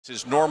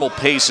His normal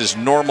pace, his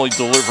normal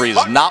delivery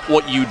is not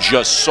what you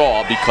just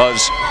saw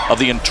because of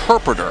the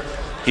interpreter.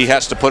 He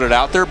has to put it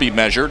out there, be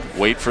measured,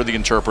 wait for the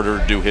interpreter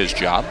to do his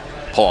job,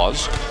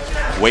 pause,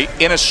 wait.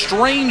 In a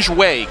strange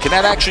way, can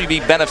that actually be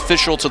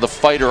beneficial to the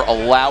fighter,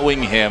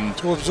 allowing him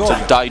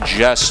to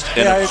digest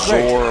and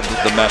absorb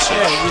the message?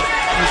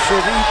 Yeah, you should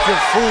eat your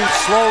food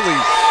slowly,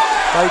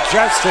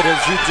 digest it,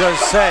 as you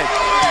just said.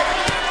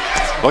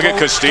 Look at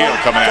Castillo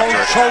coming after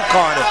it. Don't choke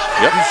on it.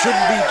 Yep. You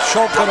shouldn't be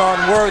choking on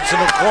words in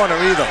the corner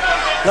either.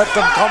 Let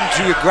them come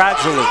to you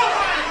gradually.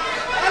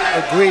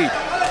 Agreed.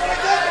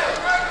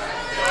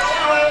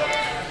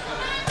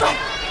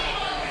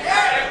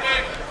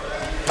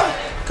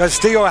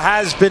 Castillo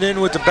has been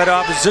in with the better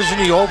opposition.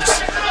 He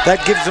hopes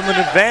that gives him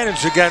an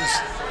advantage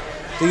against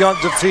the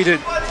undefeated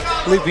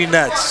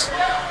Lipinets.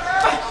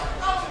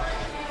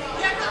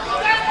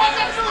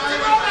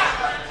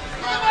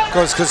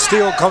 Because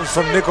Castillo comes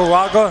from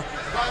Nicaragua,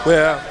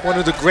 where one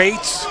of the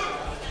greats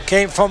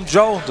came from,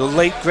 Joe, the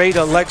late great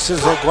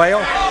Alexis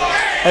Arguello,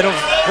 and of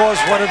course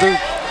one of the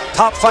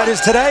top fighters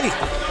today.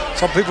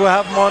 Some people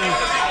have him on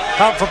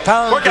pound for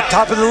pound at the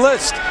top of the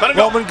list.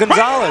 Roman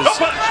Gonzalez,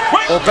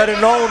 or better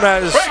known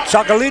as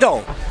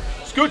Chacalito.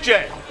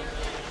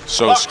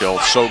 So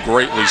skilled, so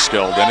greatly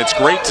skilled, and it's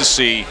great to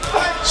see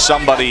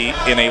somebody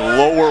in a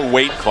lower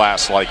weight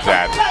class like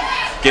that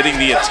getting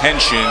the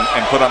attention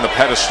and put on the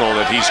pedestal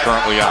that he's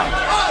currently on.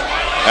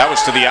 That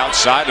was to the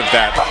outside of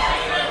that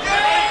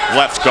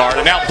left guard,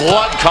 and now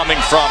blood coming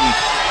from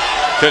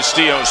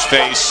Castillo's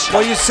face.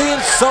 Well, you're seeing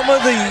some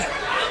of the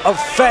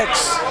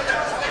effects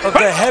of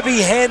the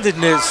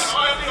heavy-handedness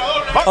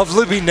of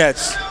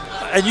Lipinets,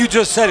 and you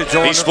just said it,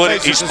 Joe. He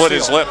split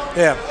his lip.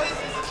 Yeah.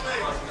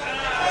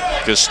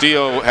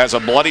 Castillo has a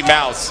bloody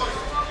mouth,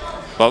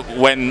 but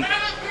when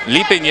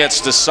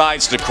Lipinets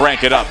decides to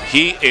crank it up,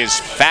 he is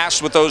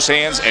fast with those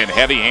hands and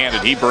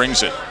heavy-handed. He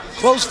brings it.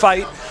 Close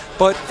fight.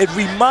 But it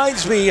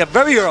reminds me,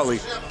 very early,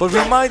 but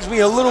reminds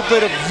me a little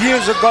bit of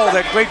years ago,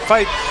 that great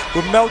fight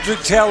with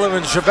Meldrick Taylor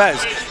and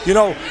Chavez. You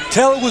know,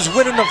 Taylor was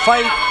winning the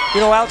fight,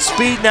 you know,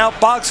 outspeeding,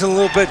 outboxing a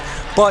little bit,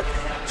 but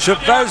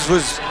Chavez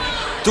was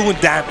doing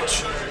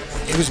damage.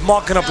 He was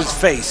marking up his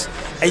face,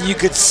 and you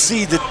could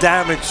see the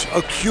damage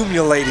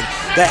accumulating.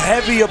 The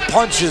heavier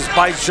punches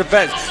by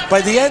Chavez.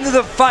 By the end of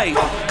the fight,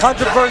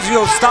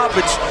 controversial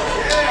stoppage,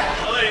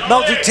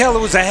 Meldrick Taylor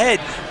was ahead,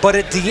 but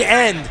at the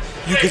end,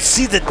 you can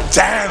see the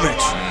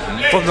damage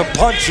from the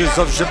punches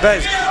of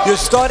Chavez. You're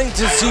starting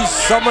to see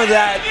some of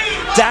that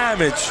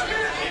damage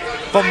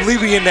from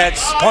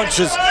Lipinets'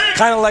 punches,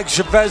 kind of like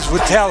Chavez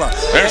with Taylor.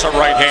 There's a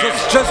right hand.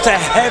 Just a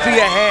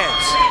heavier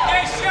hands.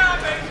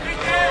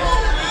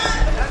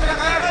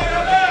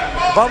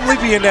 If I'm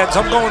Lipinets,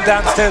 I'm going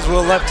downstairs with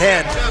a left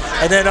hand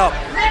and then up.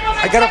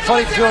 I got a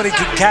funny feeling he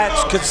can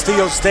catch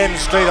Castillo standing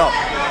straight up.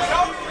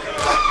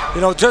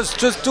 You know,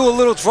 just do a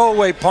little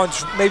throwaway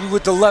punch, maybe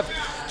with the left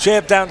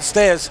jab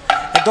downstairs,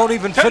 and don't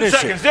even finish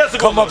it.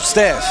 Come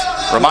upstairs.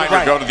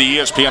 Reminder, go to the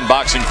ESPN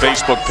Boxing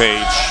Facebook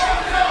page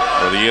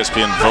or the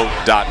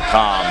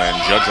ESPNVote.com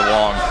and judge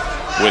along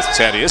with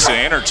Teddy. It's an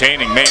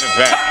entertaining main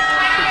event.